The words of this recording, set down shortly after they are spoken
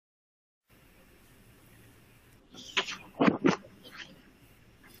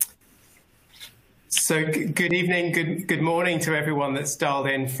Good evening, good morning to everyone that's dialed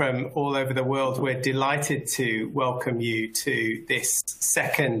in from all over the world. We're delighted to welcome you to this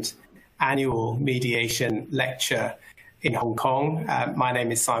second annual mediation lecture in Hong Kong. My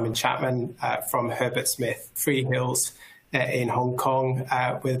name is Simon Chapman from Herbert Smith Freehills in Hong Kong.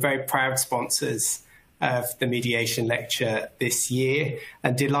 We're very proud sponsors of the mediation lecture this year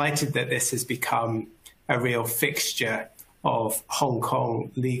and delighted that this has become a real fixture of Hong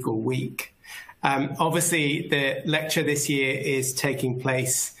Kong Legal Week. Obviously, the lecture this year is taking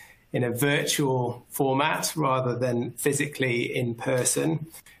place in a virtual format rather than physically in person.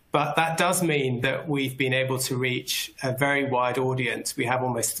 But that does mean that we've been able to reach a very wide audience. We have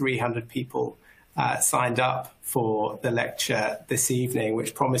almost 300 people signed up for the lecture this evening,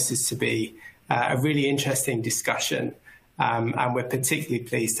 which promises to be a really interesting discussion. And we're particularly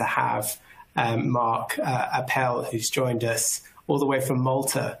pleased to have Mark Appel, who's joined us all the way from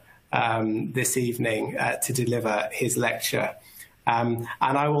Malta this evening to deliver his lecture. And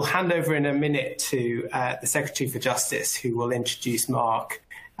I will hand over in a minute to the Secretary for Justice, who will introduce Mark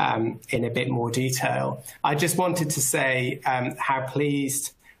in a bit more detail. I just wanted to say how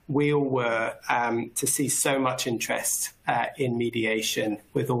pleased we all were to see so much interest in mediation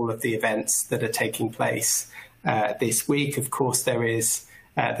with all of the events that are taking place this week. Of course, there is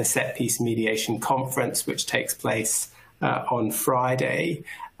the Set Piece Mediation Conference, which takes place on Friday.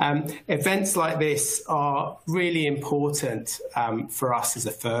 Events like this are really important for us as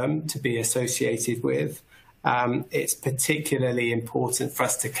a firm to be associated with. It's particularly important for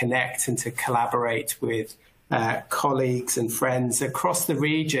us to connect and to collaborate with colleagues and friends across the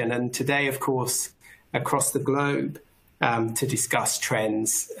region and today, of course, across the globe to discuss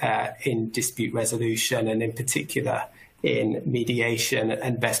trends in dispute resolution and in particular in mediation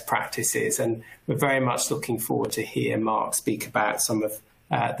and best practices. And we're very much looking forward to hear Mark speak about some of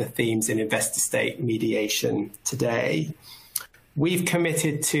the themes in investor-state mediation today. We've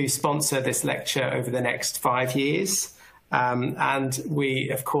committed to sponsor this lecture over the next 5 years. And we,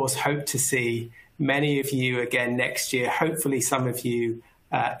 of course, hope to see many of you again next year, hopefully some of you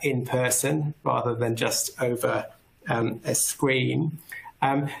in person rather than just over a screen.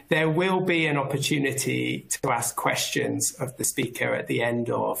 There will be an opportunity to ask questions of the speaker at the end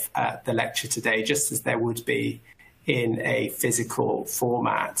of the lecture today, just as there would be in a physical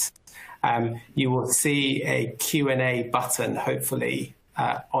format. You will see a Q&A button, hopefully,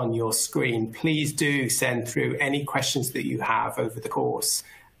 on your screen. Please do send through any questions that you have over the course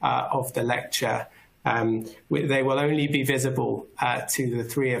of the lecture. They will only be visible to the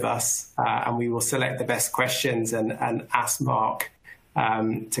three of us, and we will select the best questions and ask Mark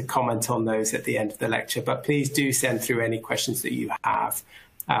to comment on those at the end of the lecture. But please do send through any questions that you have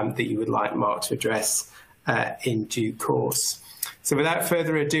that you would like Mark to address in due course. So without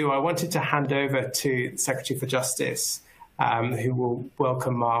further ado, I wanted to hand over to the Secretary for Justice, who will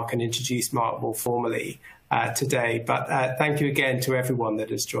welcome Mark and introduce Mark more formally today. But thank you again to everyone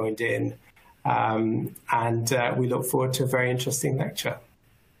that has joined in. And we look forward to a very interesting lecture.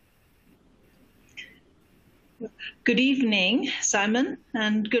 Good evening, Simon,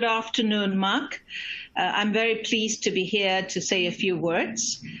 and good afternoon, Mark. I'm very pleased to be here to say a few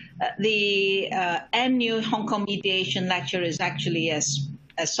words. The annual Hong Kong Mediation Lecture is actually, as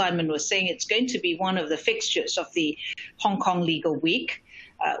Simon was saying, it's going to be one of the fixtures of the Hong Kong Legal Week.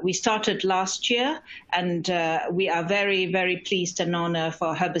 We started last year, and we are very, very pleased and honored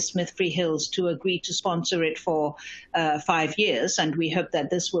for Herbert Smith Freehills to agree to sponsor it for 5 years. And we hope that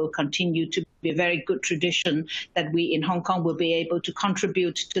this will continue to be a very good tradition that we in Hong Kong will be able to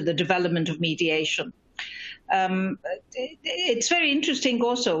contribute to the development of mediation. It's very interesting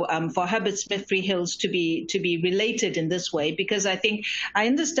also for Herbert Smith Freehills to be related in this way, because I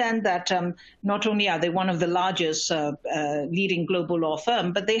understand that not only are they one of the largest leading global law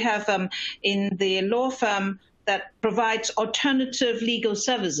firm, but they have in the law firm that provides alternative legal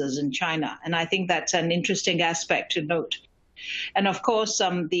services in China. And I think that's an interesting aspect to note. And of course,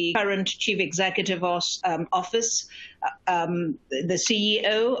 the current Chief Executive Office, the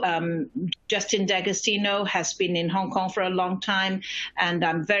CEO, Justin D'Agostino, has been in Hong Kong for a long time. And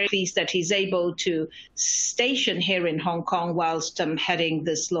I'm very pleased that he's able to station here in Hong Kong whilst heading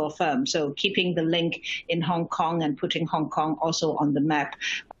this law firm. So keeping the link in Hong Kong and putting Hong Kong also on the map,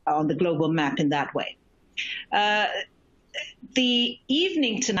 on the global map in that way. The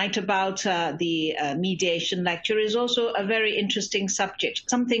evening tonight about the mediation lecture is also a very interesting subject,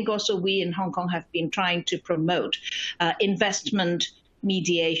 something also we in Hong Kong have been trying to promote, investment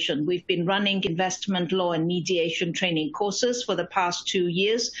mediation. We've been running investment law and mediation training courses for the past 2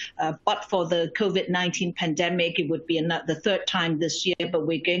 years, but for the COVID-19 pandemic, it would be the third time this year, but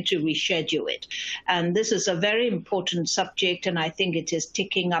we're going to reschedule it. And this is a very important subject, and I think it is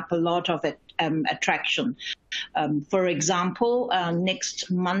ticking up a lot of attraction. For example, next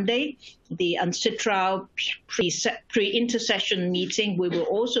Monday, the UNCITRAL pre-intersession meeting, we will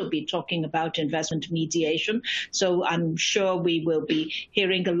also be talking about investment mediation. So I'm sure we will be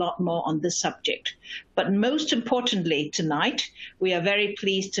hearing a lot more on this subject. But most importantly tonight, we are very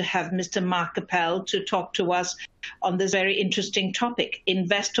pleased to have Mr. Mark Appel to talk to us on this very interesting topic,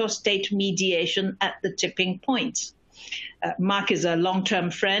 investor-state mediation at the tipping point. Mark is a long-term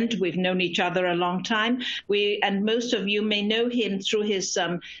friend. We've known each other a long time. And most of you may know him through his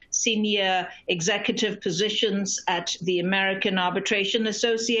senior executive positions at the American Arbitration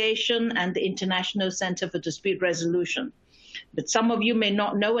Association and the International Center for Dispute Resolution. But some of you may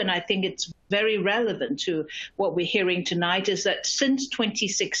not know, and I think it's very relevant to what we're hearing tonight, is that since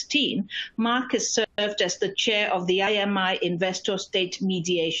 2016, Mark has served as the chair of the IMI Investor State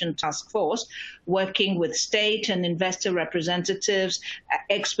Mediation Task Force, working with state and investor representatives,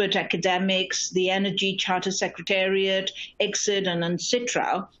 expert academics, the Energy Charter Secretariat, ICSID, and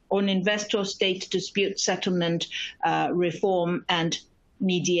UNCITRAL on investor state dispute settlement reform and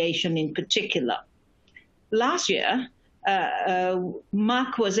mediation in particular. Last year,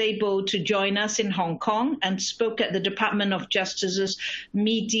 Mark was able to join us in Hong Kong and spoke at the Department of Justice's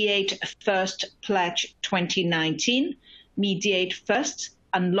Mediate First Pledge 2019, Mediate First,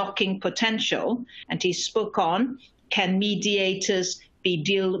 Unlocking Potential, and he spoke on, can mediators be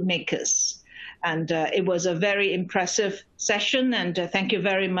deal makers? And it was a very impressive session, and thank you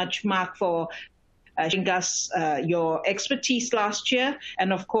very much, Mark, for sharing us your expertise last year,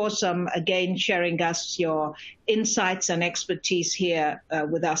 and of course, again, sharing us your insights and expertise here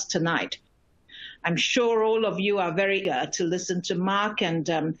with us tonight. I'm sure all of you are very eager to listen to Mark and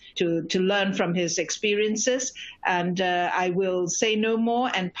to learn from his experiences. And I will say no more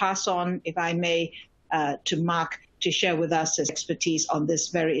and pass on, if I may, to Mark to share with us his expertise on this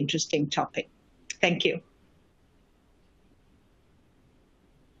very interesting topic. Thank you.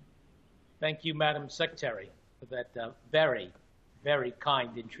 Thank you, Madam Secretary, for that very, very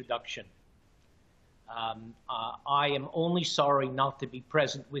kind introduction. I am only sorry not to be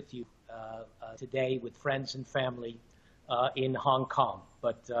present with you today with friends and family in Hong Kong,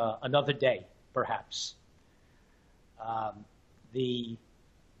 but another day, perhaps. The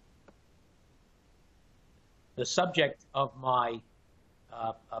subject of my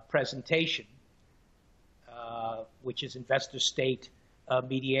presentation, which is investor-state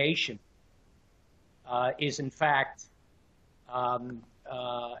mediation, is in fact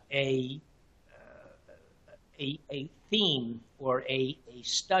a theme or a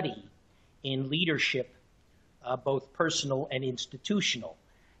study in leadership, both personal and institutional.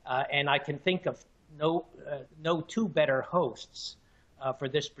 And I can think of no two better hosts for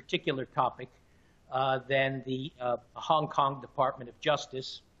this particular topic than the Hong Kong Department of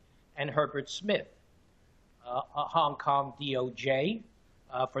Justice and Herbert Smith, Hong Kong DOJ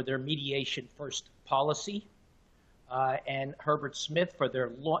for their mediation first policy, and Herbert Smith for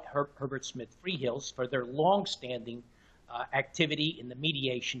their Herbert Smith Freehills for their long-standing activity in the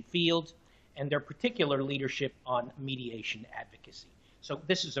mediation field and their particular leadership on mediation advocacy. So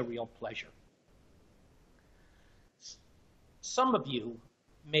this is a real pleasure. Some of you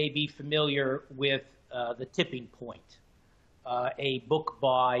may be familiar with The Tipping Point, a book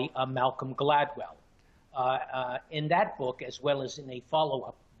by Malcolm Gladwell. In that book, as well as in a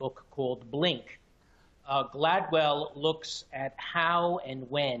follow-up book called Blink, Gladwell looks at how and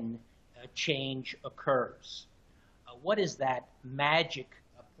when change occurs. What is that magic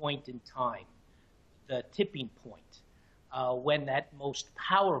point in time, the tipping point, when that most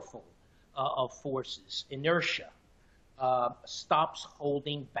powerful of forces, inertia, stops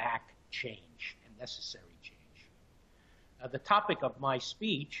holding back change and necessary change? The topic of my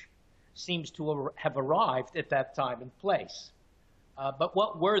speech seems to have arrived at that time and place. But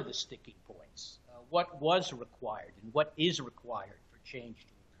what were the sticking points? What was required and what is required for change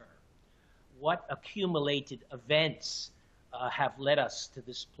to occur? What accumulated events have led us to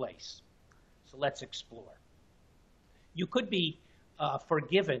this place? So let's explore. You could be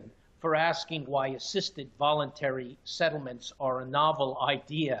forgiven for asking why assisted voluntary settlements are a novel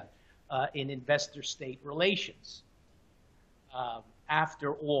idea in investor-state relations.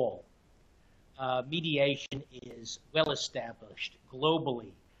 After all, mediation is well established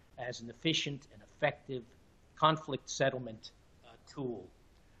globally as an efficient and effective conflict settlement tool,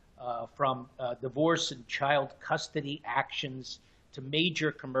 from divorce and child custody actions to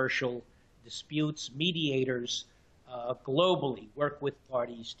major commercial disputes, mediators globally work with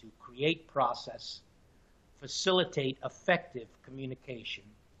parties to create process, facilitate effective communication,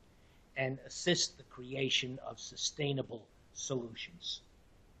 and assist the creation of sustainable solutions.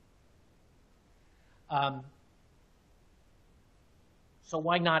 So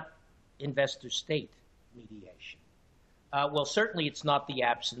why not investor-state mediation? Well, certainly it's not the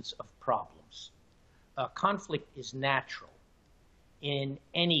absence of problems. Conflict is natural in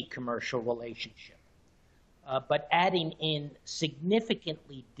any commercial relationship, but adding in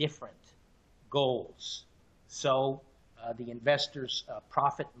significantly different goals. So the investor's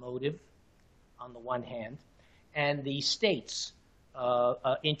profit motive on the one hand, and the state's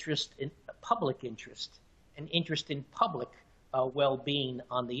interest in public interest and interest in public well-being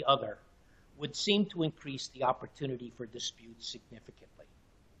on the other would seem to increase the opportunity for disputes significantly.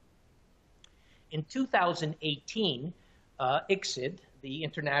 In 2018, ICSID, the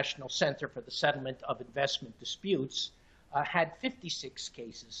International Center for the Settlement of Investment Disputes, had 56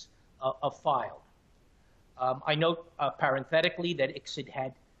 cases filed. I note parenthetically that ICSID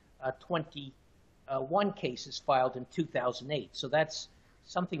had 21 cases filed in 2008, so that's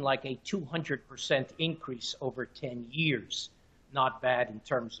something like a 200% increase over 10 years. Not bad in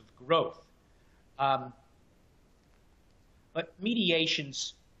terms of growth. But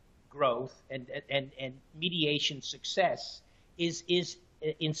mediation's growth and mediation success is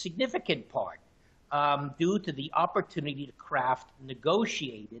in significant part due to the opportunity to craft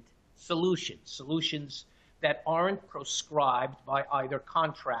negotiated solutions that aren't proscribed by either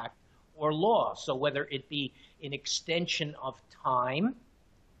contract or law. So whether it be an extension of time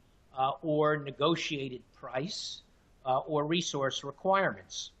or negotiated price or resource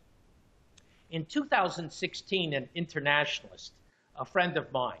requirements. In 2016, an internationalist, a friend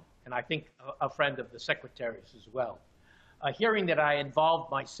of mine, and I think a friend of the Secretary's as well, hearing that I involved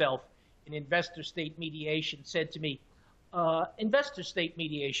myself in investor-state mediation, said to me, investor-state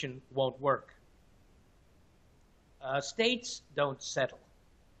mediation won't work. States don't settle,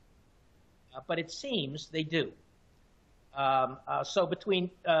 but it seems they do. So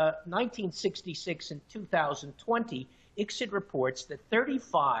between 1966 and 2020, ICSID reports that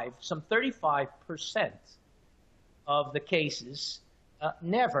some 35% of the cases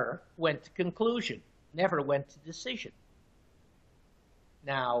never went to conclusion, never went to decision.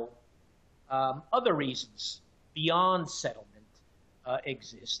 Now, other reasons beyond settlement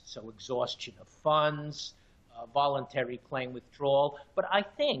exist, so exhaustion of funds, voluntary claim withdrawal, but I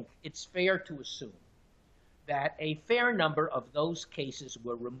think it's fair to assume that a fair number of those cases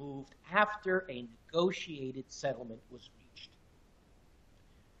were removed after a negotiated settlement was reached.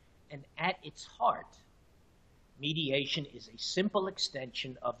 And at its heart, mediation is a simple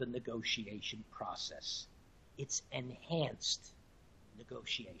extension of the negotiation process. It's enhanced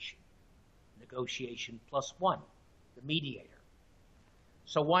negotiation. Negotiation plus one, the mediator.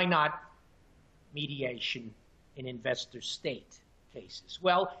 So why not mediation in investor-state cases?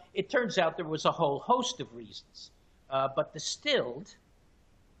 Well, it turns out there was a whole host of reasons, but distilled,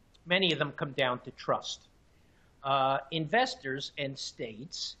 many of them come down to trust. Investors and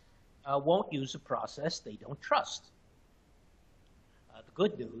states won't use a process they don't trust. The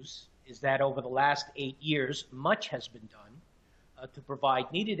good news is that over the last 8 years, much has been done to provide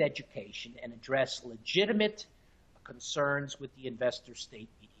needed education and address legitimate concerns with the investor-state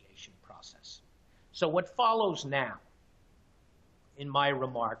mediation process. So what follows now in my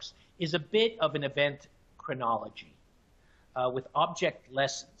remarks is a bit of an event chronology with object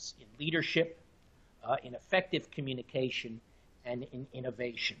lessons in leadership, in effective communication, and in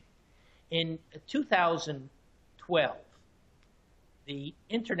innovation. In 2012, the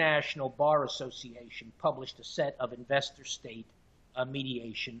International Bar Association published a set of investor-state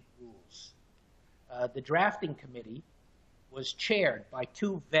mediation rules. The drafting committee was chaired by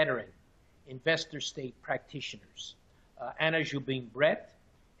two veteran investor-state practitioners, Anna Jubin-Brett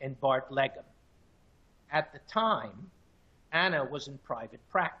and Bart Legum. At the time, Anna was in private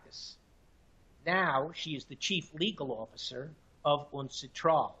practice. Now she is the chief legal officer of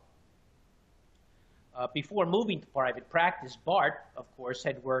UNCITRAL. Before moving to private practice, Bart, of course,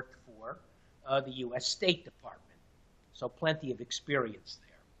 had worked for the U.S. State Department, so plenty of experience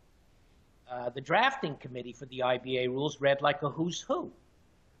there. The drafting committee for the IBA rules read like a who's who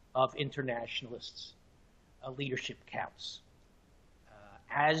of internationalists' leadership counts,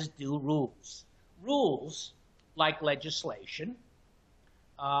 as do rules. Rules, like legislation,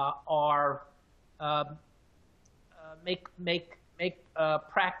 make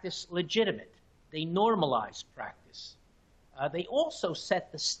practice legitimate. They normalize practice. They also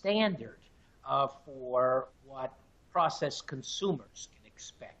set the standard for what process consumers can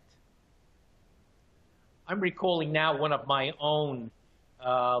expect. I'm recalling now one of my own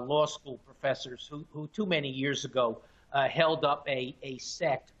law school professors who too many years ago held up a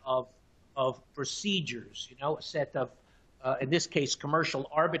set of procedures, a set of, in this case, commercial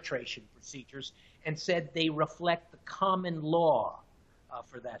arbitration procedures, and said they reflect the common law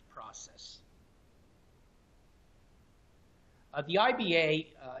for that process. The IBA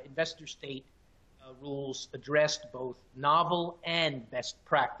investor-state rules addressed both novel and best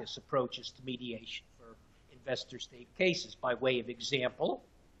practice approaches to mediation for investor-state cases. By way of example,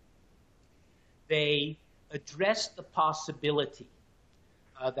 they addressed the possibility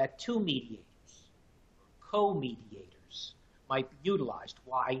that two mediators or co-mediators might be utilized.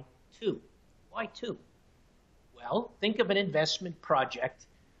 Why two? Why two? Well, think of an investment project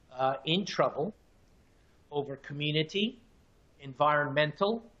in trouble over community,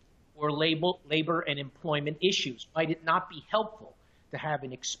 environmental, or labor and employment issues. Might it not be helpful to have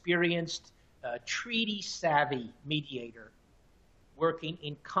an experienced, treaty-savvy mediator working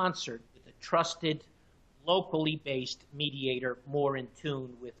in concert with a trusted, locally based mediator more in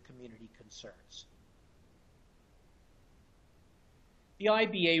tune with community concerns? The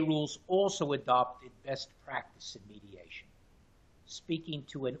IBA rules also adopted best practice in mediation, speaking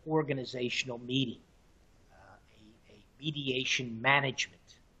to an organizational meeting, a mediation management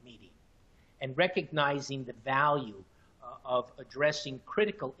meeting, and recognizing the value of addressing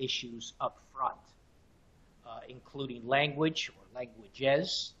critical issues up front, including language or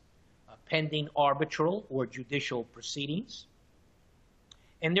languages, pending arbitral or judicial proceedings,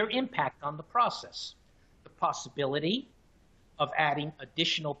 and their impact on the process, the possibility of adding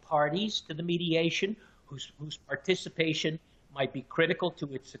additional parties to the mediation whose participation might be critical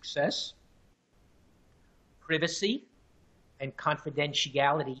to its success, privacy and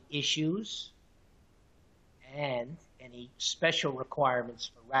confidentiality issues, and any special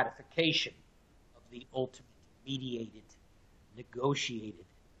requirements for ratification of the ultimate mediated, negotiated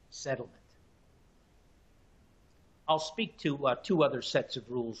settlement. I'll speak to two other sets of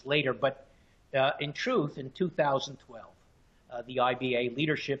rules later, but in truth, in 2012, the IBA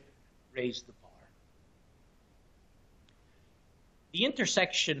leadership raised the bar. The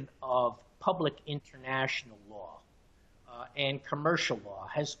intersection of public international law and commercial law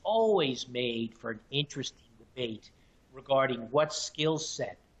has always made for an interesting debate regarding what skill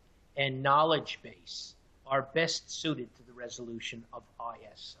set and knowledge base are best suited to the resolution of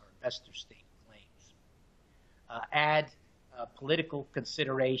IS, or investor-state claims. Add political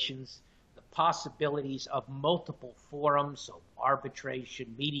considerations, the possibilities of multiple forums of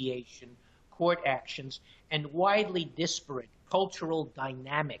arbitration, mediation, court actions, and widely disparate cultural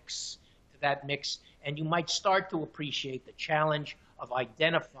dynamics to that mix, and you might start to appreciate the challenge of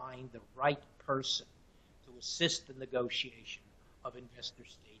identifying the right person to assist the negotiation of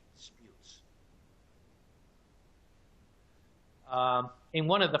investor-state disputes. In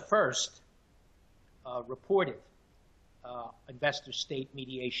one of the first reported investor-state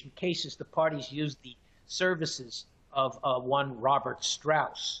mediation cases, the parties used the services of one Robert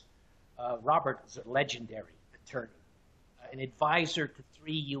Strauss. Robert is a legendary attorney, an advisor to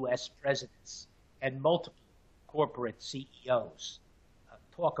 3 U.S. presidents and multiple corporate CEOs.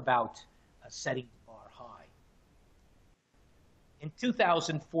 Talk about setting the bar high. In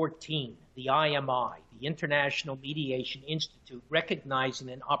 2014, the IMI, the International Mediation Institute, recognizing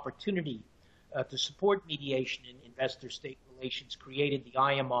an opportunity to support mediation in investor-state relations, created the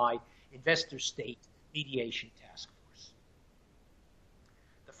IMI Investor-State Mediation Task Force.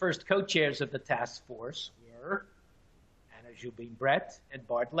 The first co-chairs of the task force were Anna Jubin-Brett and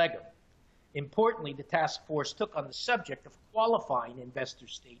Bart Legger. Importantly, the task force took on the subject of qualifying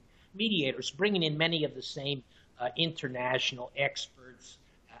investor-state mediators, bringing in many of the same international experts,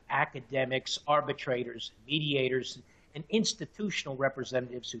 academics, arbitrators, mediators, and institutional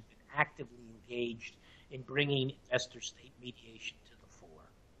representatives who've been actively engaged in bringing investor-state mediation to the fore.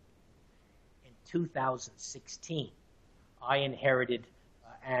 In 2016, I inherited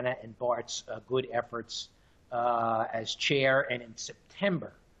Anna and Bart's good efforts as chair, and in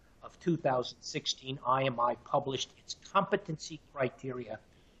September of 2016, IMI published its competency criteria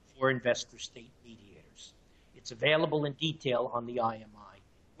for investor-state mediators. It's available in detail on the IMI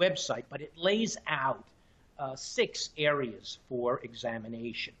website, but it lays out 6 areas for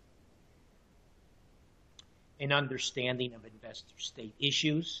examination: an understanding of investor-state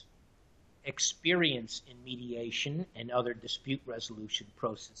issues, experience in mediation and other dispute resolution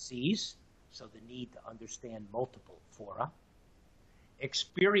processes, so the need to understand multiple fora,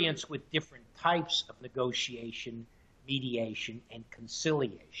 experience with different types of negotiation, mediation, and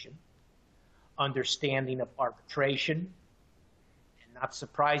conciliation, understanding of arbitration, and not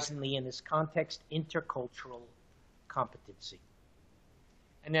surprisingly in this context, intercultural competency.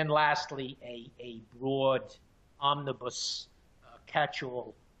 And then lastly, a broad omnibus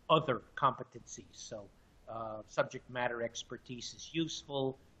catch-all other competencies. So subject matter expertise is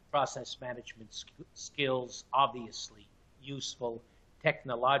useful, process management skills, obviously useful,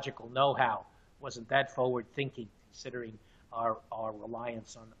 technological know-how, wasn't that forward thinking considering our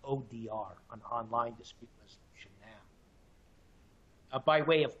reliance on ODR, on online dispute resolution now. By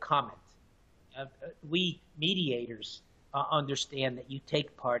way of comment, we mediators understand that you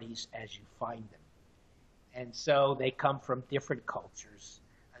take parties as you find them. And so they come from different cultures,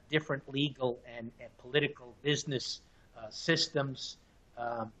 different legal and political business systems.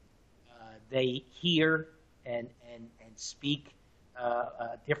 They hear and speak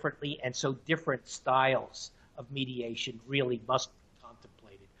differently, and so different styles of mediation really must be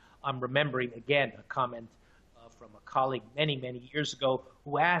contemplated. I'm remembering, again, a comment from a colleague many, many years ago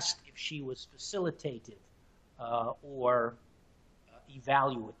who asked if she was facilitative or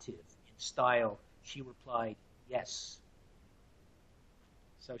evaluative in style. She replied, yes.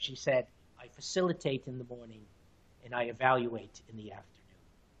 So she said, I facilitate in the morning and I evaluate in the afternoon.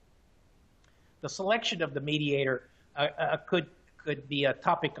 The selection of the mediator could be a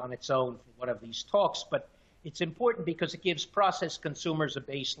topic on its own for one of these talks, but it's important because it gives process consumers a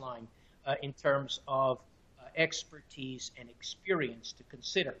baseline in terms of expertise and experience to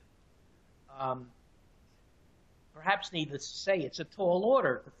consider. Perhaps needless to say, it's a tall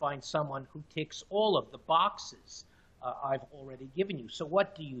order to find someone who ticks all of the boxes I've already given you. So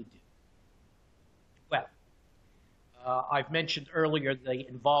what do you do? Well, I've mentioned earlier the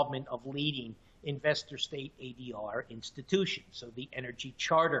involvement of leading investor-state ADR institutions, so the Energy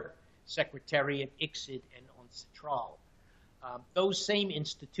Charter, Secretariat, ICSID, and UNCITRAL. Those same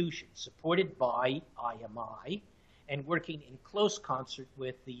institutions, supported by IMI and working in close concert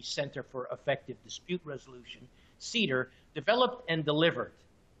with the Center for Effective Dispute Resolution, CEDR, developed and delivered,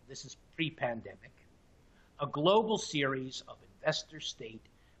 this is pre-pandemic, a global series of investor-state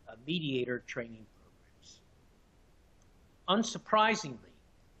mediator training programs. Unsurprisingly,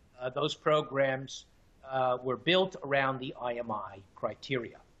 those programs were built around the IMI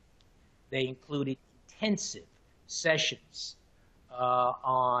criteria. They included intensive sessions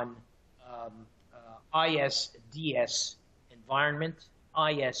on ISDS environment,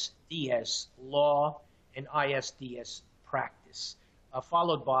 ISDS law, and ISDS practice,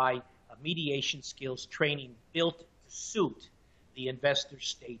 followed by a mediation skills training built to suit the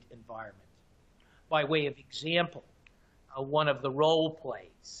investor-state environment. By way of example, one of the role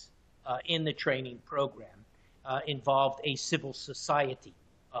plays in the training program involved a civil society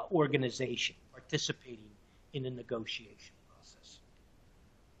organization participating in the negotiation process.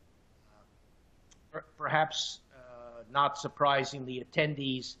 Perhaps not surprisingly,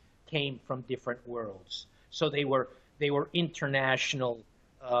 attendees came from different worlds. So they were international,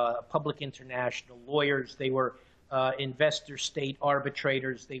 public international lawyers, they were investor-state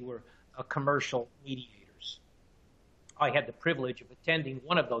arbitrators, they were commercial mediators. I had the privilege of attending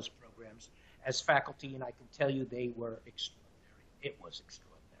one of those programs as faculty, and I can tell you they were extraordinary. It was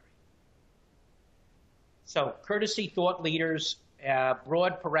extraordinary. So courtesy, thought leaders,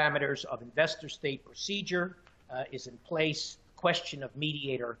 broad parameters of investor-state procedure is in place. The question of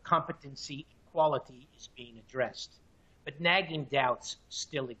mediator competency and quality is being addressed. But nagging doubts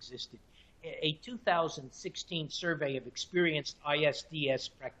still existed. A 2016 survey of experienced ISDS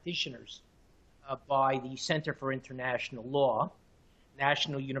practitioners by the Center for International Law,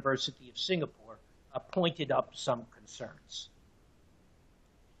 National University of Singapore, pointed up some concerns.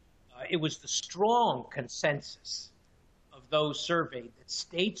 It was the strong consensus of those surveyed that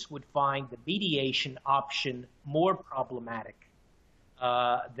states would find the mediation option more problematic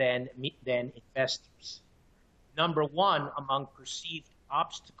than investors. Number one among perceived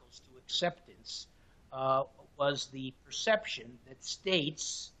obstacles to acceptance was the perception that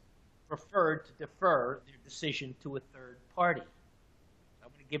states preferred to defer their decision to a third party. I'm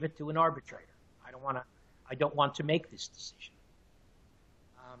going to give it to an arbitrator. I don't want to make this decision.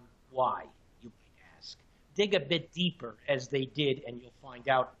 Why, you might ask? Dig a bit deeper as they did, and you'll find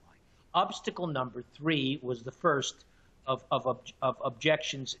out why. Obstacle number 3 was the first of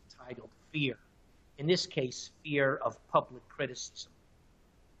objections entitled fear. In this case, fear of public criticism.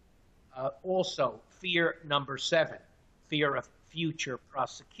 Also, fear number 7, fear of future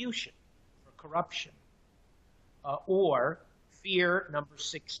prosecution for corruption. Or fear number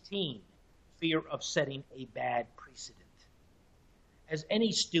 16, fear of setting a bad precedent. As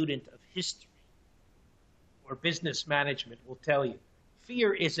any student of history or business management will tell you,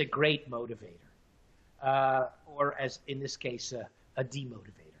 fear is a great motivator. or as in this case, a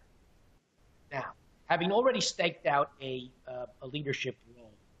demotivator. Now, having already staked out a leadership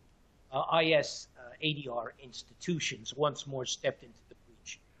role, IS-ADR institutions once more stepped into the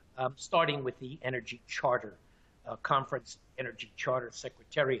breach, starting with the Energy Charter Conference, Energy Charter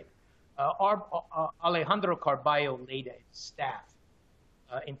Secretariat. Alejandro Carballo led its staff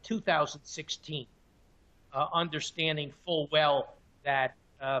in 2016, understanding full well that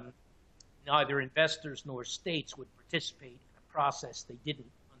neither investors nor states would participate in a process they didn't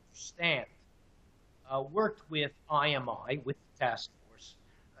understand, worked with IMI, with the task force,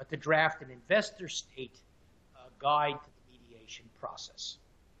 to draft an investor-state guide to the mediation process.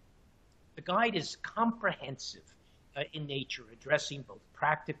 The guide is comprehensive in nature, addressing both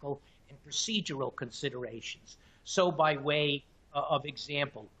practical and procedural considerations. So by way of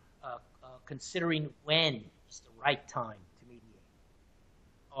example, considering when is the right time to mediate,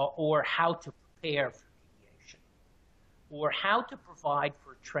 or how to prepare for mediation, or how to provide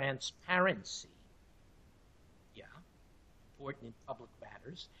for transparency, important in public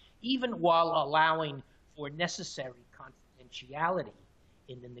matters, even while allowing for necessary confidentiality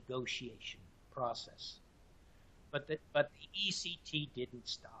in the negotiation process. But the ECT didn't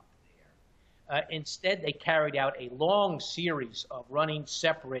stop there. Instead, they carried out a long series of running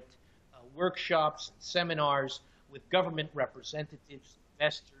separate workshops and seminars with government representatives,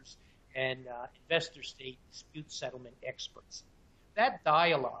 investors, and investor-state dispute settlement experts. That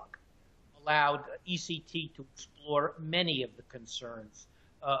dialogue allowed ECT to explore many of the concerns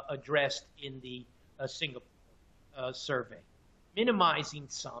addressed in the Singapore survey, minimizing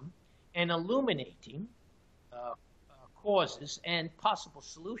some and illuminating causes and possible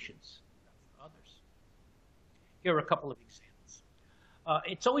solutions for others. Here are a couple of examples.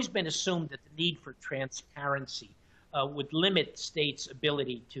 It's always been assumed that the need for transparency would limit states'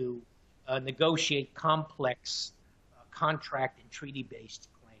 ability to negotiate complex contract and treaty-based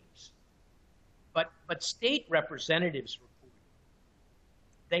claims. But state representatives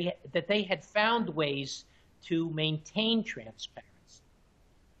reported that they had found ways to maintain transparency.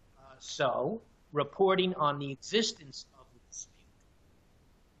 So, reporting on the existence of the dispute,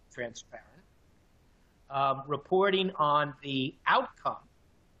 transparent, reporting on the outcome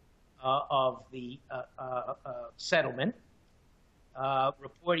of the settlement,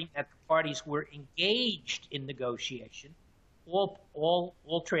 reporting that the parties were engaged in negotiation,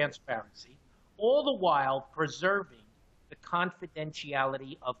 all transparency, all the while preserving the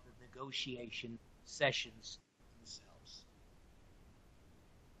confidentiality of the negotiation sessions themselves.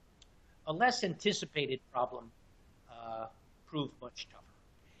 A less anticipated problem proved much tougher.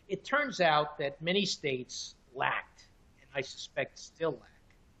 It turns out that many states lacked, and I suspect still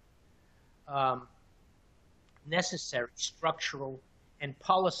lack, necessary structural and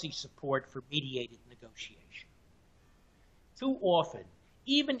policy support for mediated negotiation. Too often,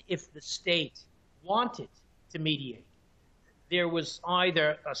 even if the state wanted to mediate, there was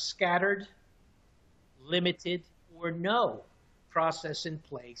either a scattered, limited, or no process in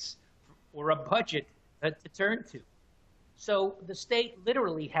place or a budget to turn to. So the state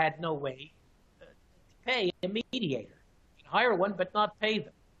literally had no way to pay a mediator. You can hire one, but not pay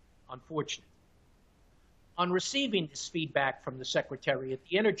them, unfortunately. On receiving this feedback from the Secretariat,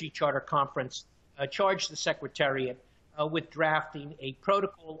 the Energy Charter Conference charged the Secretariat with drafting a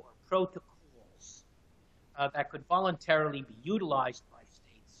protocol or protocols that could voluntarily be utilized by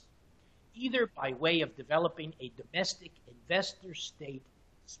states, either by way of developing a domestic investor-state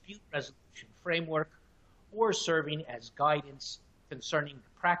dispute resolution framework or serving as guidance concerning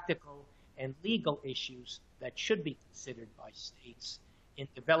the practical and legal issues that should be considered by states in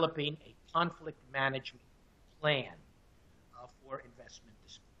developing a conflict management plan for investment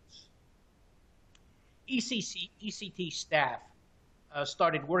disputes. ECT staff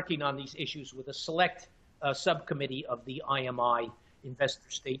started working on these issues with a select subcommittee of the IMI, Investor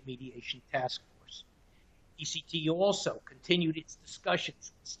State Mediation Task Force. ECT also continued its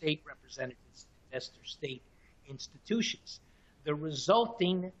discussions with state representatives and investor state institutions. The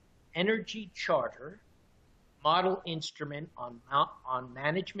resulting Energy Charter Model Instrument on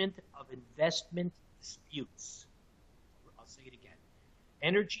Management of Investment Disputes, I'll say it again,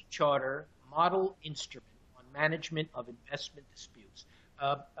 Energy Charter Model Instrument on Management of Investment Disputes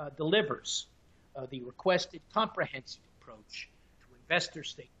delivers the requested comprehensive approach to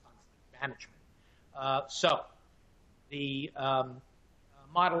investor-state conflict management. So the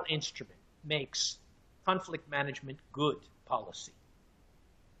model instrument makes conflict management good policy,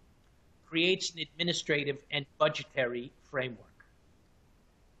 creates an administrative and budgetary framework,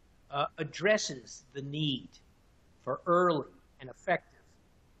 addresses the need for early and effective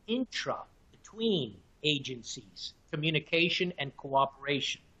between agencies. Communication and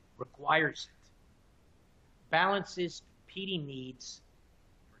cooperation requires it. Balances competing needs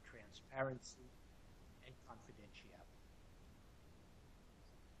for transparency and confidentiality.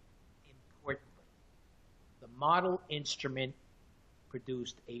 Importantly, the model instrument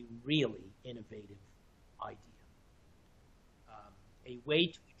produced a really innovative idea, a way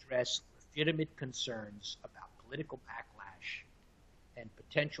to address legitimate concerns about political backlash and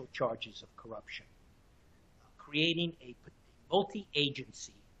potential charges of corruption, creating a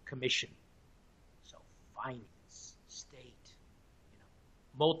multi-agency commission, so finance, state,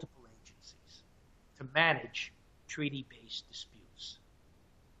 multiple agencies, to manage treaty-based disputes.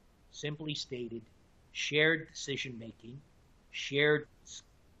 Simply stated, shared decision-making, shared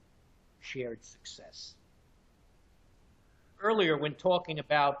success. Earlier, when talking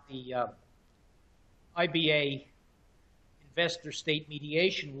about the IBA investor-state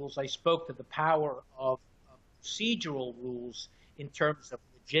mediation rules, I spoke to the power of procedural rules in terms of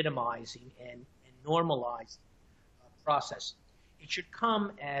legitimizing and normalizing process. It should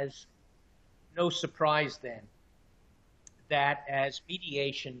come as no surprise then that as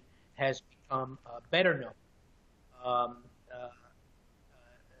mediation has become better known,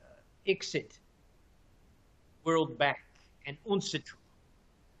 ICSID, World Bank, and UNCITRAL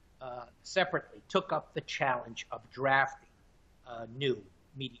separately took up the challenge of drafting new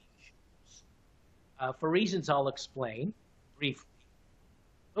mediation rules. For reasons I'll explain briefly,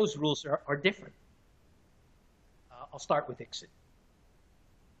 those rules are different. I'll start with ICSID.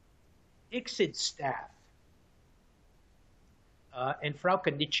 ICSID staff, and Frauke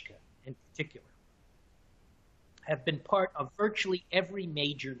Nitschke in particular, have been part of virtually every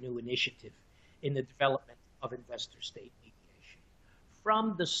major new initiative in the development of investor-state mediation.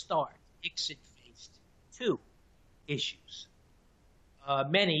 From the start, ICSID faced two issues.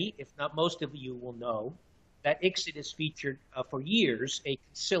 Many, if not most of you, will know that ICSID has featured for years a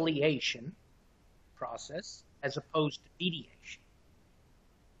conciliation process as opposed to mediation.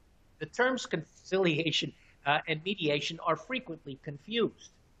 The terms conciliation and mediation are frequently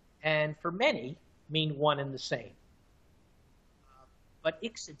confused, and for many mean one and the same. But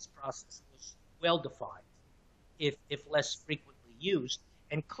ICSID's process was well defined, if less frequently used,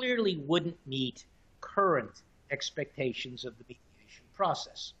 and clearly wouldn't meet current expectations of the mediation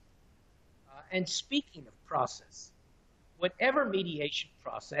process. And speaking of process, whatever mediation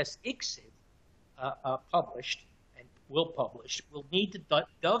process ICSID published and will publish will need to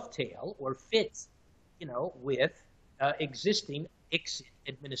dovetail or fit, with existing ICSID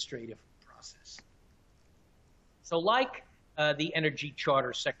administrative process. So like the Energy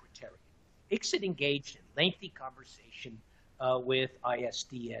Charter Secretariat, ICSID engaged in lengthy conversation with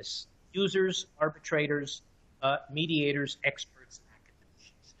ISDS users, arbitrators, mediators, experts, and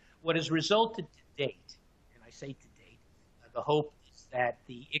academicians. What has resulted to date, and I say to date, the hope is that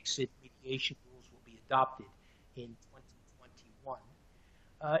the ICSID mediation rules will be adopted in 2021,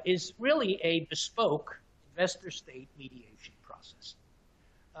 is really a bespoke investor-state mediation process.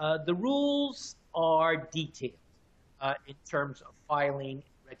 The rules are detailed in terms of filing and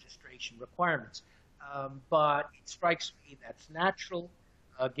registration requirements, but it strikes me that's natural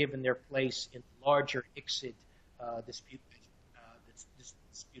given their place in the larger ICSID dispute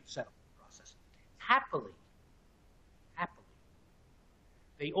settlement process. Happily,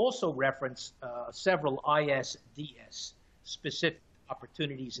 they also reference several ISDS specific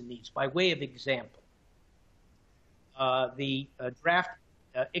opportunities and needs. By way of example, the draft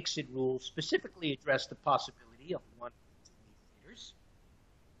ICSID rules specifically address the possibility of one or two mediators,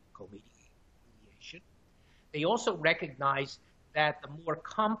 co-mediation. They also recognize that the more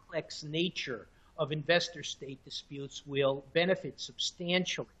complex nature of investor-state disputes will benefit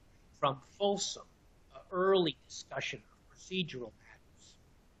substantially from fulsome early discussion of procedural matters.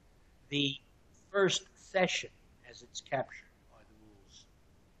 The first session, as it's captured by the rules,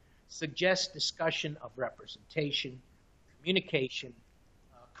 suggests discussion of representation, communication,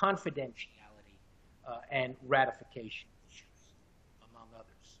 confidentiality, and ratification issues, among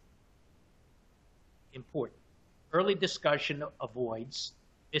others. Important. Early discussion avoids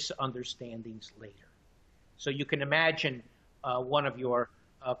misunderstandings later. So you can imagine one of your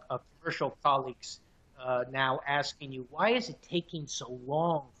commercial colleagues now asking you, why is it taking so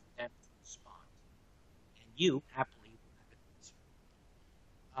long for them to respond? And you happily will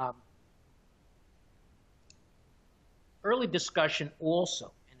have an answer. Early discussion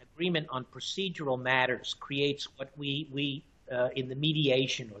also, an agreement on procedural matters, creates what we in the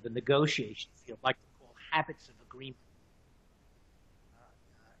mediation or the negotiation field like to call habits of agreement.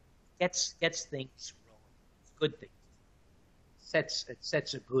 Gets things rolling. It's a good thing. It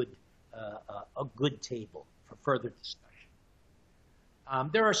sets a good a good table for further discussion.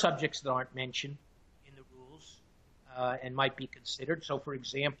 There are subjects that aren't mentioned in the rules and might be considered. So, for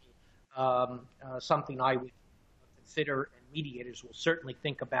example, something I would consider, and mediators will certainly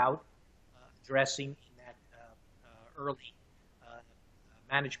think about addressing in that early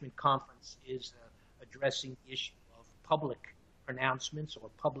management conference, is addressing the issue of public pronouncements or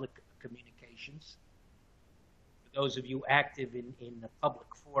public communications. For those of you active in the public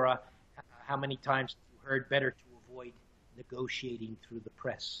fora, how many times have you heard better to avoid negotiating through the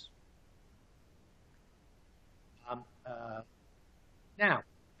press? Now,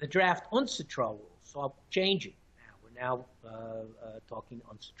 the draft UNCITRAL rules, so I'll change it now. We're now talking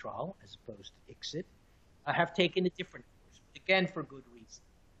UNCITRAL as opposed to ICSID, have taken a different course, but again for good reason.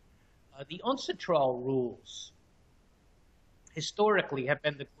 The UNCITRAL rules historically have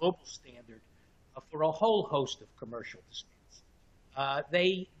been the global standard for a whole host of commercial disputes.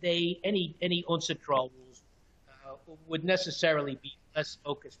 Any UNCITRAL rules would necessarily be less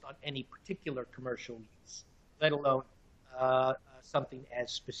focused on any particular commercial use, let alone something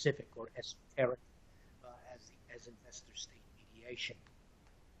as specific or esoteric as investor-state mediation.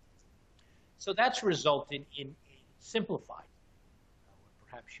 So that's resulted in simplified, or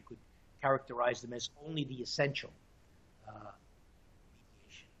perhaps you could characterize them as only the essential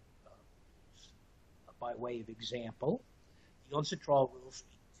mediation rules. By way of example, the UNCITRAL rules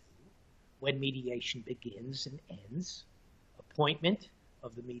speak to when mediation begins and ends, appointment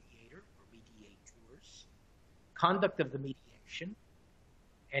of the mediator or mediators, conduct of the mediation,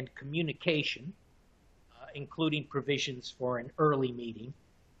 and communication, including provisions for an early meeting,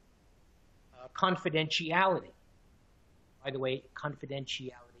 confidentiality. By the way,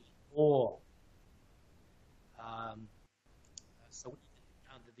 confidentiality all. So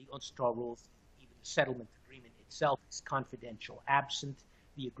even under the UNCITRAL rules, even the settlement agreement itself is confidential, absent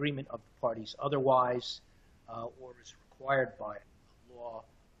the agreement of the parties otherwise, or is required by law,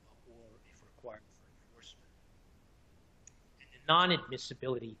 or if required for enforcement. And the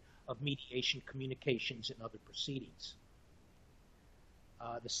non-admissibility of mediation communications and other proceedings.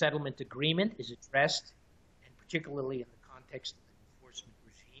 The settlement agreement is addressed, and particularly in the context of the enforcement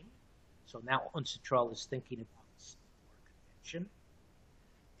regime. So now UNCITRAL is thinking about the Singapore Convention.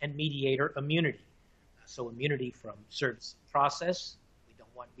 And mediator immunity. So immunity from service and process. We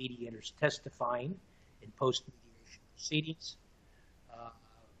don't want mediators testifying in post-mediation proceedings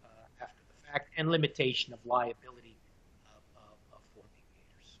after the fact, and limitation of liability for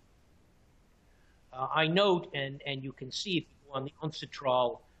mediators. I note, and you can see if you go on the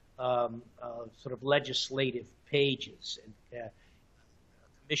UNCITRAL sort of legislative pages, and the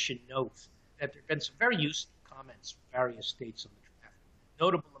Commission notes that there have been some very useful comments from various states on the draft.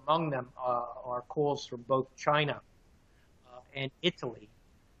 Notable among them are calls from both China and Italy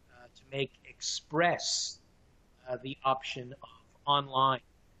to make express the option of online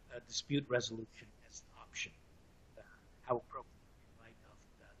dispute resolution as an option. How appropriate in light of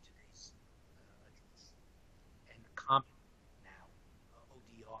today's address. And common now,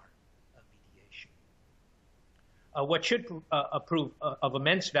 ODR mediation. What should prove of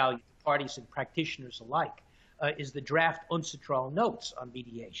immense value to parties and practitioners alike is the draft UNCITRAL notes on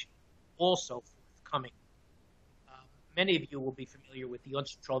mediation, also forthcoming. Many of you will be familiar with the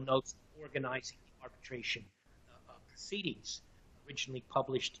UNCITRAL notes organizing the arbitration proceedings, originally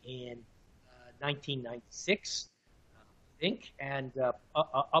published in 1996, I think, and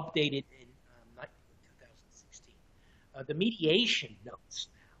updated in 2016. The mediation notes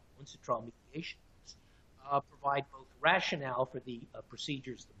now, UNCITRAL mediation notes, provide both rationale for the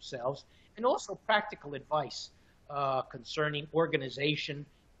procedures themselves and also practical advice concerning organization,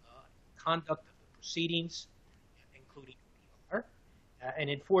 conduct of the proceedings, including ODR, and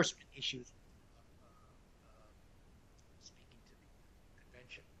enforcement issues, speaking to the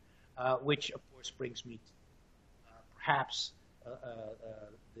convention, which of course brings me to perhaps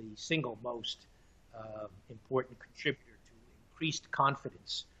the single most important contributor to increased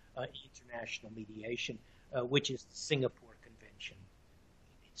confidence in international mediation, which is the Singapore Convention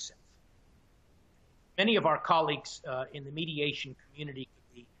itself. Many of our colleagues in the mediation community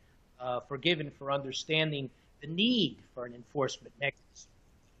could be forgiven for understanding the need for an enforcement mechanism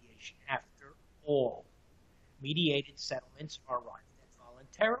for mediation. After all, mediated settlements are arrived at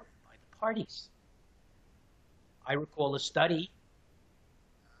voluntarily by the parties. I recall a study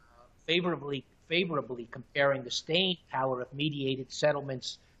favorably comparing the staying power of mediated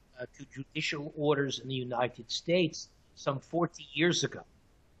settlements to judicial orders in the United States some 40 years ago.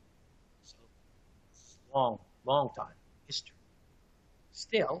 So it's a long time history.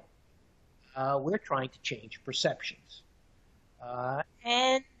 Still, we're trying to change perceptions.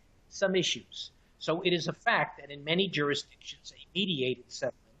 And some issues. So it is a fact that in many jurisdictions, a mediated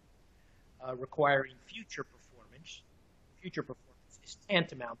settlement requiring future performance is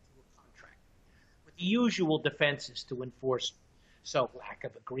tantamount to a contract, with the usual defenses to enforcement. So lack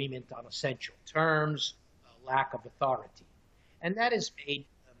of agreement on essential terms, lack of authority. And that has made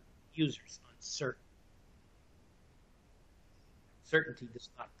users uncertain. Certainty does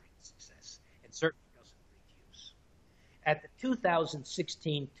not bring success, and certainty doesn't bring use. At the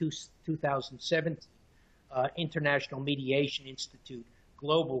 2016-2017 International Mediation Institute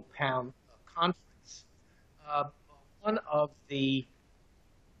Global Pound Conference, one of the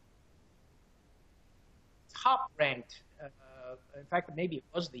top-ranked, in fact, maybe it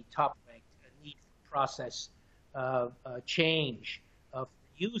was the top-ranked need for process change for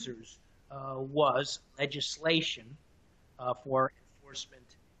users was legislation for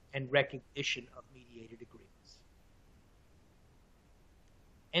enforcement and recognition of mediated agreements.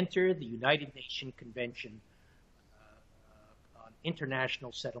 Enter the United Nations Convention on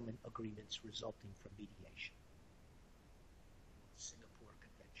International Settlement Agreements Resulting from Mediation, the Singapore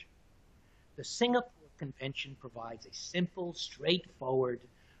Convention. The Singapore Convention provides a simple, straightforward,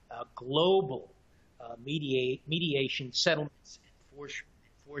 global mediation, settlements,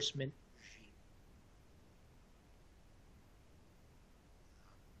 enforcement regime.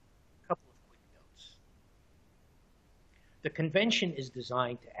 A couple of quick notes. The convention is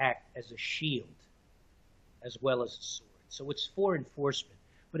designed to act as a shield as well as a sword. So it's for enforcement,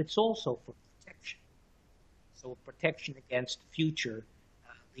 but it's also for protection. So protection against future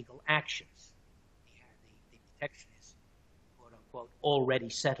legal actions. The protection is, quote unquote, already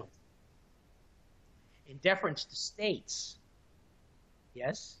settled. In deference to states,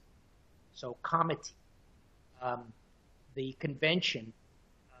 yes, so comity, the convention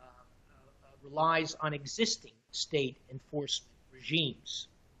relies on existing state enforcement regimes.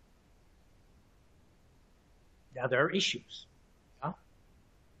 Now, there are issues. Yeah?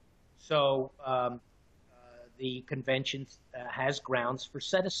 So the convention has grounds for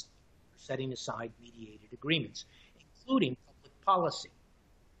setting aside mediated agreements, including public policy.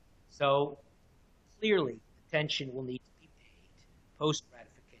 So clearly, attention will need to be paid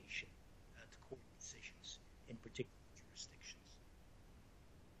post-ratification to court decisions in particular jurisdictions.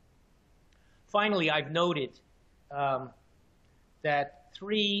 Finally, I've noted that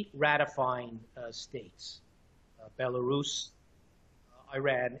 3 ratifying states, Belarus,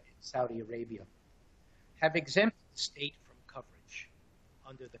 Iran, and Saudi Arabia, have exempted the state from coverage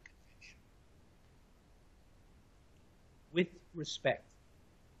under the convention. With respect,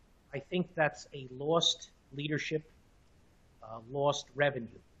 I think that's a lost leadership, lost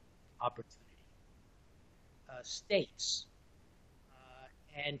revenue opportunity. States,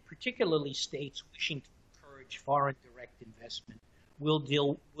 and particularly states wishing to encourage foreign direct investment, will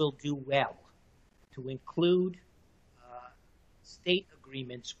do well to include state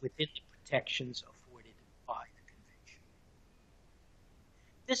agreements within the protections afforded by the convention.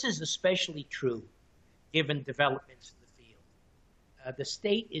 This is especially true given developments in the field. The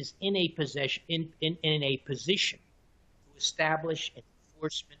state is in a position to establish an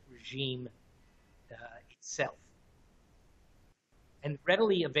enforcement regime itself. And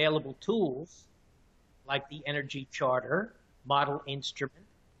readily available tools like the Energy Charter, model instrument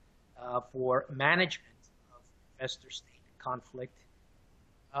for management of investor-state conflict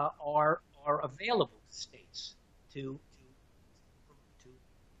are available to states to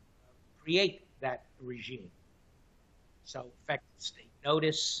create that regime. So effective state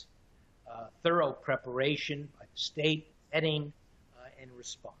notice, thorough preparation by the state, vetting, and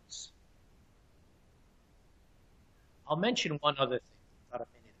response. I'll mention one other thing, about a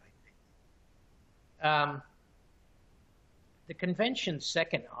minute, I think. The convention's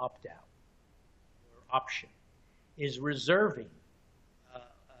second opt-out, or option, is reserving a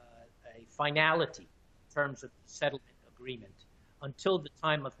finality in terms of the settlement agreement until the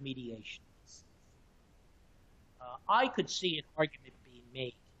time of mediation. I could see an argument being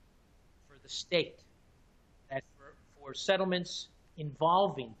made for the state that for settlements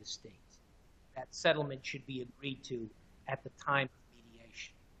involving the state, that settlement should be agreed to at the time of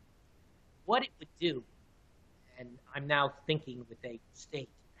mediation. What it would do, and I'm now thinking with a state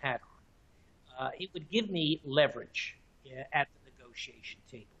hat on, it would give me leverage at the negotiation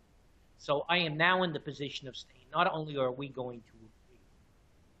table. So I am now in the position of saying, not only are we going to agree,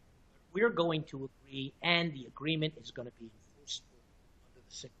 but we're going to agree, and the agreement is going to be enforceable under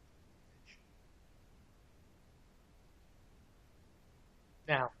the Singapore Convention.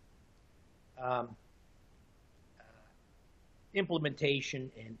 Now, implementation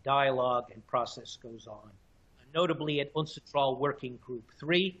and dialogue and process goes on. Notably at UNCITRAL Working Group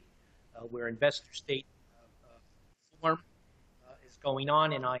 3, where investor-state reform is going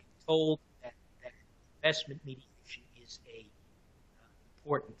on, and I'm told that investment mediation is a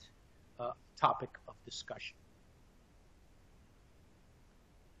important topic of discussion.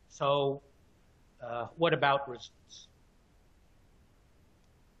 So, what about results?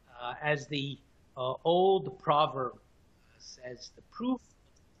 As the old proverb says, the proof of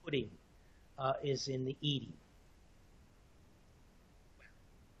the pudding is in the eating.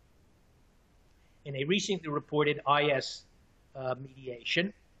 In a recently reported IS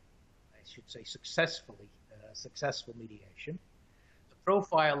mediation, I should say successful mediation, the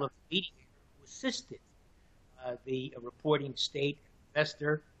profile of the mediator who assisted the reporting state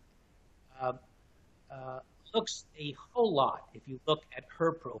investor looks a whole lot, if you look at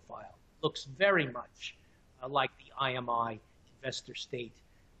her profile, looks very much like the IMI investor state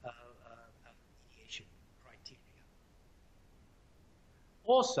mediation criteria.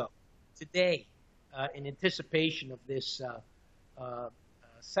 Also, today, in anticipation of this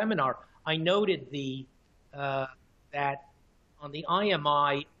seminar, I noted that on the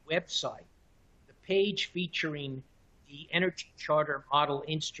IMI website, the page featuring the Energy Charter Model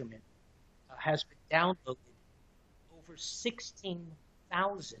Instrument has been downloaded over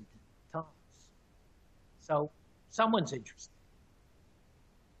 16,000 times. So someone's interested.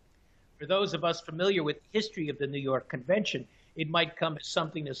 For those of us familiar with the history of the New York Convention, it might come as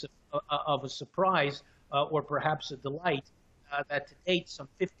something of a surprise or perhaps a delight that to date some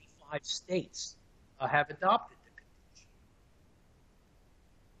 55 states have adopted the convention.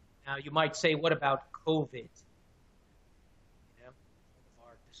 Now you might say, what about COVID? One of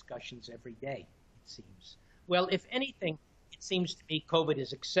our discussions every day, it seems. Well, if anything, it seems to me COVID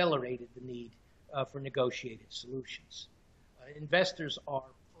has accelerated the need for negotiated solutions. Investors are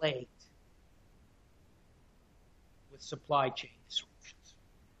plagued with supply chain disruptions,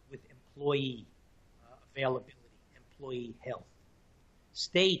 with employee availability, employee health.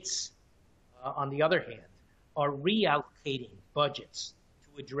 States, on the other hand, are reallocating budgets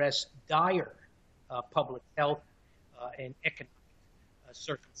to address dire public health and economic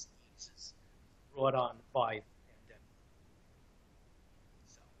circumstances brought on by the pandemic.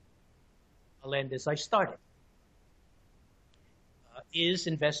 So, I'll end as I started. Is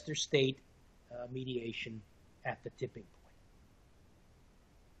investor-state mediation at the tipping point?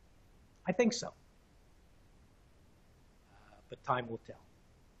 I think so. But time will tell.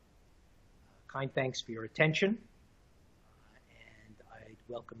 Kind thanks for your attention, and I'd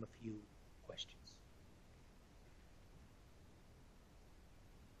welcome a few questions.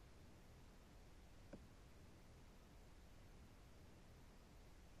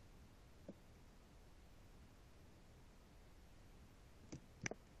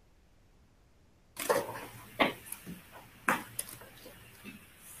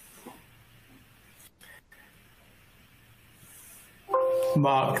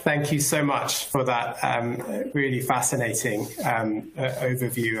 Mark, thank you so much for that really fascinating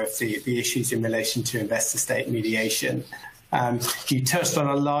overview of the issues in relation to investor-state mediation. You touched on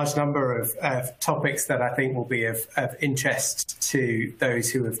a large number of topics that I think will be of interest to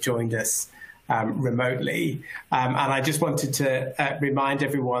those who have joined us remotely. And I just wanted to remind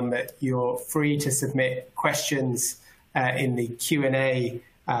everyone that you're free to submit questions in the Q&A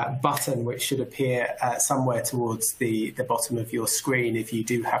button, which should appear somewhere towards the bottom of your screen if you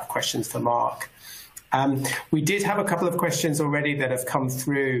do have questions for Mark. We did have a couple of questions already that have come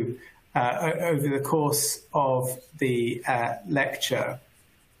through over the course of the lecture.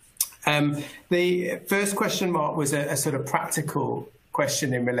 The first question, Mark, was a sort of practical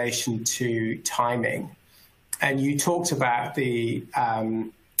question in relation to timing. And you talked about the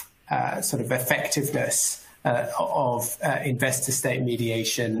sort of effectiveness of investor-state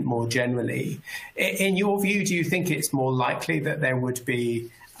mediation more generally. In your view, do you think it's more likely that there would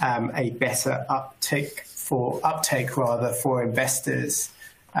be a better uptake for investors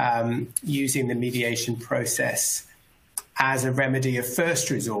using the mediation process as a remedy of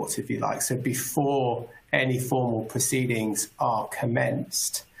first resort, if you like, so before any formal proceedings are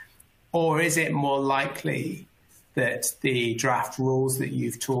commenced? Or is it more likely that the draft rules that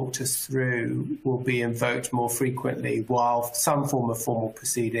you've talked us through will be invoked more frequently while some form of formal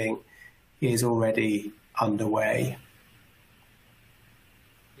proceeding is already underway?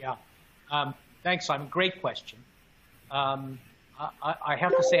 Yeah, thanks, Simon. Great question. I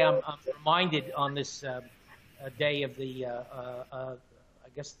have to say I'm reminded on this day of the, I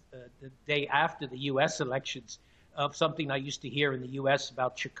guess the day after the U.S. elections, of something I used to hear in the U.S.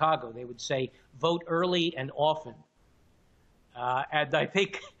 about Chicago. They would say, vote early and often. And I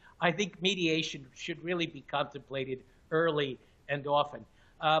think mediation should really be contemplated early and often.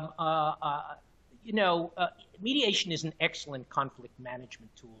 Mediation is an excellent conflict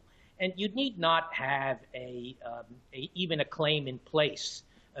management tool, and you need not have even a claim in place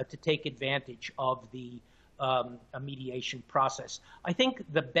to take advantage of the a mediation process. I think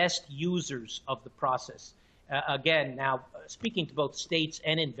the best users of the process, again, now speaking to both states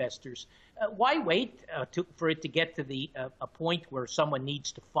and investors, why wait for it to get to a point where someone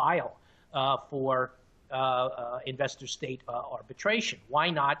needs to file for investor-state arbitration?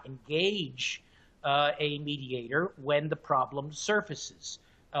 Why not engage a mediator when the problem surfaces,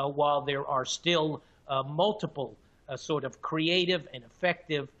 while there are still multiple sort of creative and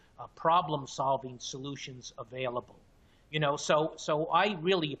effective problem-solving solutions available? So I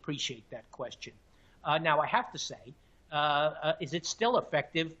really appreciate that question. Now I have to say, is it still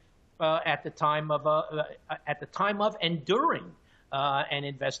effective at the time of and during an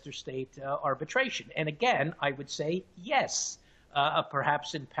investor-state arbitration? And again, I would say yes,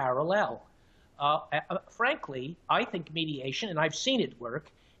 perhaps in parallel. Frankly, I think mediation, and I've seen it work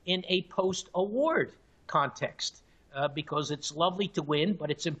in a post-award context, because it's lovely to win, but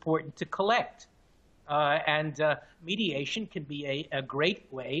it's important to collect. And mediation can be a great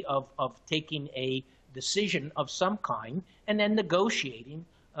way of taking a decision of some kind and then negotiating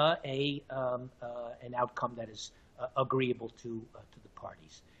an outcome that is agreeable to the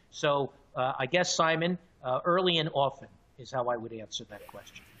parties. So I guess, Simon, early and often is how I would answer that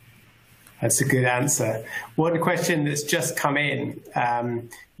question. That's a good answer. One question that's just come in.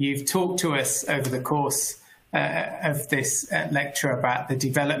 You've talked to us over the course of this lecture about the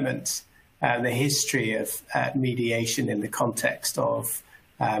development, the history of mediation in the context of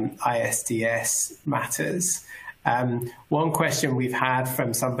ISDS matters. One question we've had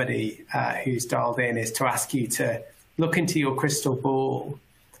from somebody who's dialed in is to ask you to look into your crystal ball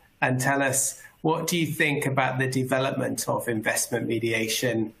and tell us, what do you think about the development of investment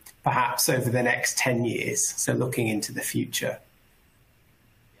mediation, perhaps over the next 10 years, so looking into the future?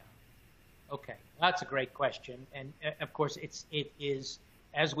 Yeah. Okay, that's a great question. And of course, it is,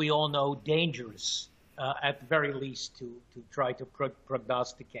 as we all know, dangerous, at the very least, to try to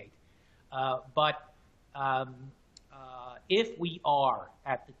prognosticate. But if we are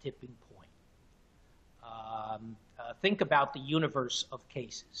at the tipping point, think about the universe of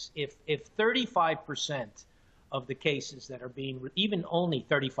cases. If 35% of the cases that are being, even only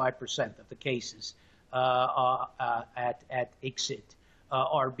 35% of the cases at ICSID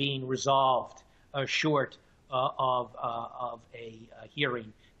are being resolved short of a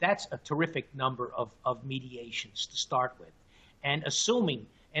hearing, that's a terrific number of mediations to start with. And assuming,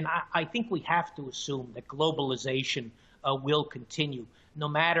 and I think we have to assume that globalization will continue, no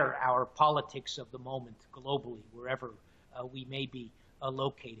matter our politics of the moment globally, wherever we may be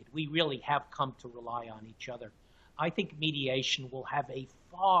located. We really have come to rely on each other. I think mediation will have a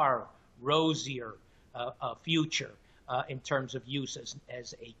far rosier future in terms of use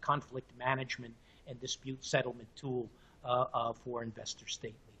as a conflict management and dispute settlement tool for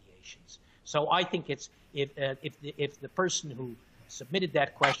investor-state mediations. So I think it's if the person who submitted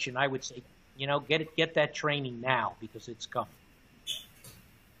that question, I would say, get that training now, because it's coming.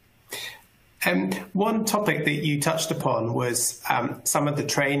 One topic that you touched upon was some of the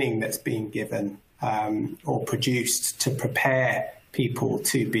training that's being given or produced to prepare people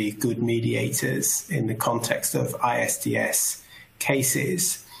to be good mediators in the context of ISDS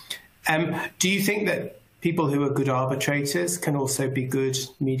cases. Do you think that people who are good arbitrators can also be good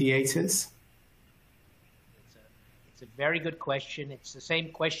mediators? It's a very good question. It's the same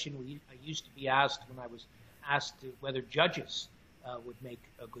question I used to be asked when I was asked whether judges would make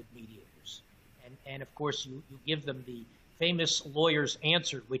good mediators. And of course, you give them the famous lawyer's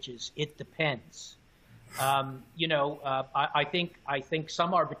answer, which is, it depends. I think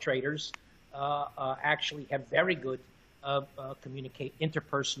some arbitrators actually have very good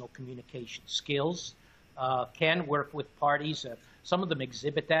interpersonal communication skills, can work with parties. Some of them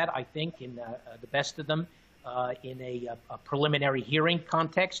exhibit that, I think, in the best of them in a preliminary hearing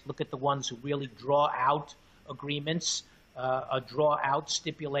context. Look at the ones who really draw out agreements, draw out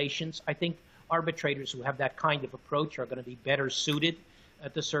stipulations. I think arbitrators who have that kind of approach are going to be better suited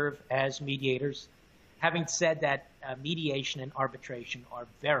to serve as mediators. Having said that, mediation and arbitration are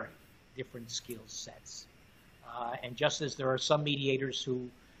very different skill sets. And just as there are some mediators who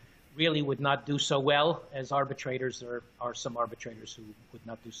really would not do so well as arbitrators, there are some arbitrators who would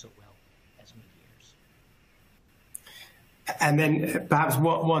not do so well as And then perhaps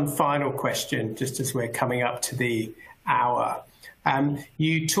one final question, just as we're coming up to the hour.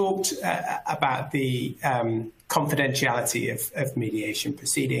 You talked about the confidentiality of mediation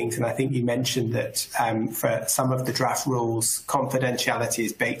proceedings, and I think you mentioned that for some of the draft rules, confidentiality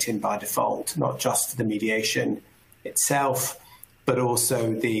is baked in by default, not just for the mediation itself, but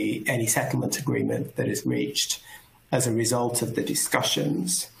also any settlement agreement that is reached as a result of the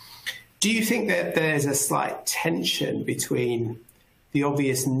discussions. Do you think that there's a slight tension between the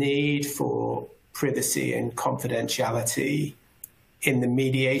obvious need for privacy and confidentiality in the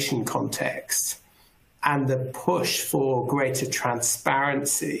mediation context and the push for greater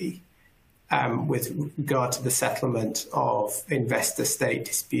transparency with regard to the settlement of investor-state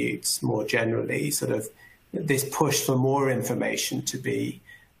disputes more generally, sort of this push for more information to be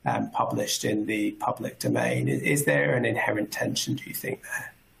published in the public domain? Is there an inherent tension, do you think,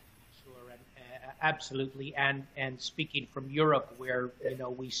 there? Absolutely, and speaking from Europe, where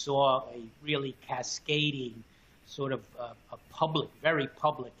we saw a really cascading sort of a public, very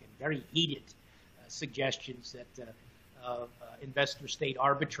public and very heated suggestions that investor-state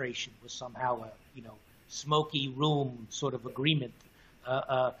arbitration was somehow a smoky room sort of agreement,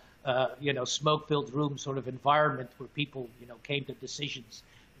 smoke-filled room sort of environment where people came to decisions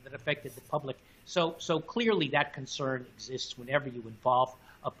that affected the public. So clearly that concern exists whenever you involve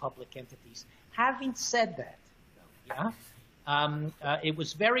public entities. Having said that, it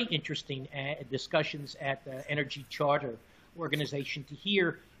was very interesting discussions at the Energy Charter Organization to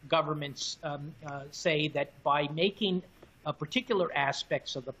hear governments say that by making particular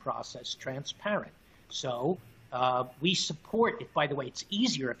aspects of the process transparent. So we support it. By the way, it's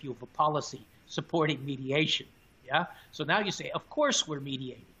easier if you have a policy supporting mediation. Yeah. So now you say, of course we're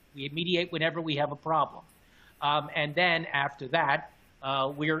mediating. We mediate whenever we have a problem. And then after that,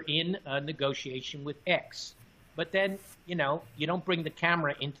 we're in a negotiation with X. But then, you don't bring the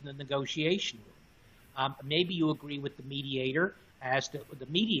camera into the negotiation room. Maybe you agree with the mediator as to the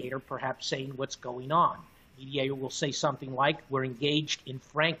mediator perhaps saying what's going on. Mediator will say something like, we're engaged in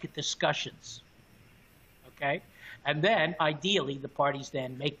frank discussions. Okay? And then, ideally, the parties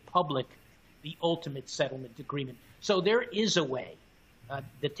then make public the ultimate settlement agreement. So there is a way.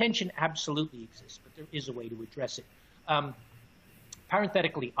 The tension absolutely exists, but there is a way to address it.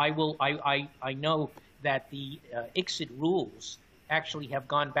 Parenthetically, I know that the ICSID rules actually have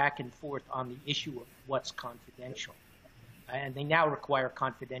gone back and forth on the issue of what's confidential. And they now require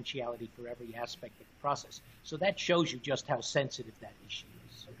confidentiality for every aspect of the process. So that shows you just how sensitive that issue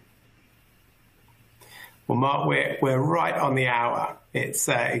is. Well, Mark, we're right on the hour. It's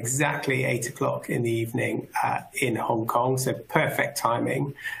exactly 8 o'clock in the evening in Hong Kong, so perfect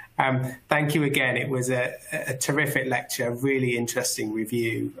timing. Thank you again. It was a terrific lecture, really interesting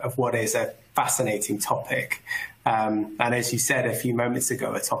review of what is a fascinating topic. And as you said a few moments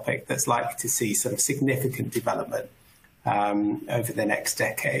ago, a topic that's likely to see sort of significant development over the next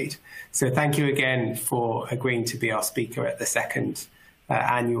decade. So thank you again for agreeing to be our speaker at the second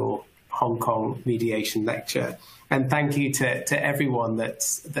annual Hong Kong Mediation Lecture. And thank you to everyone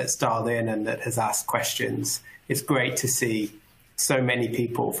that's dialed in and that has asked questions. It's great to see so many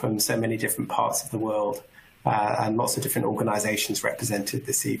people from so many different parts of the world and lots of different organizations represented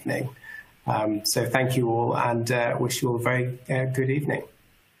this evening. So thank you all, and wish you all a very good evening.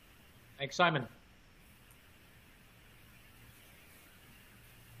 Thanks, Simon.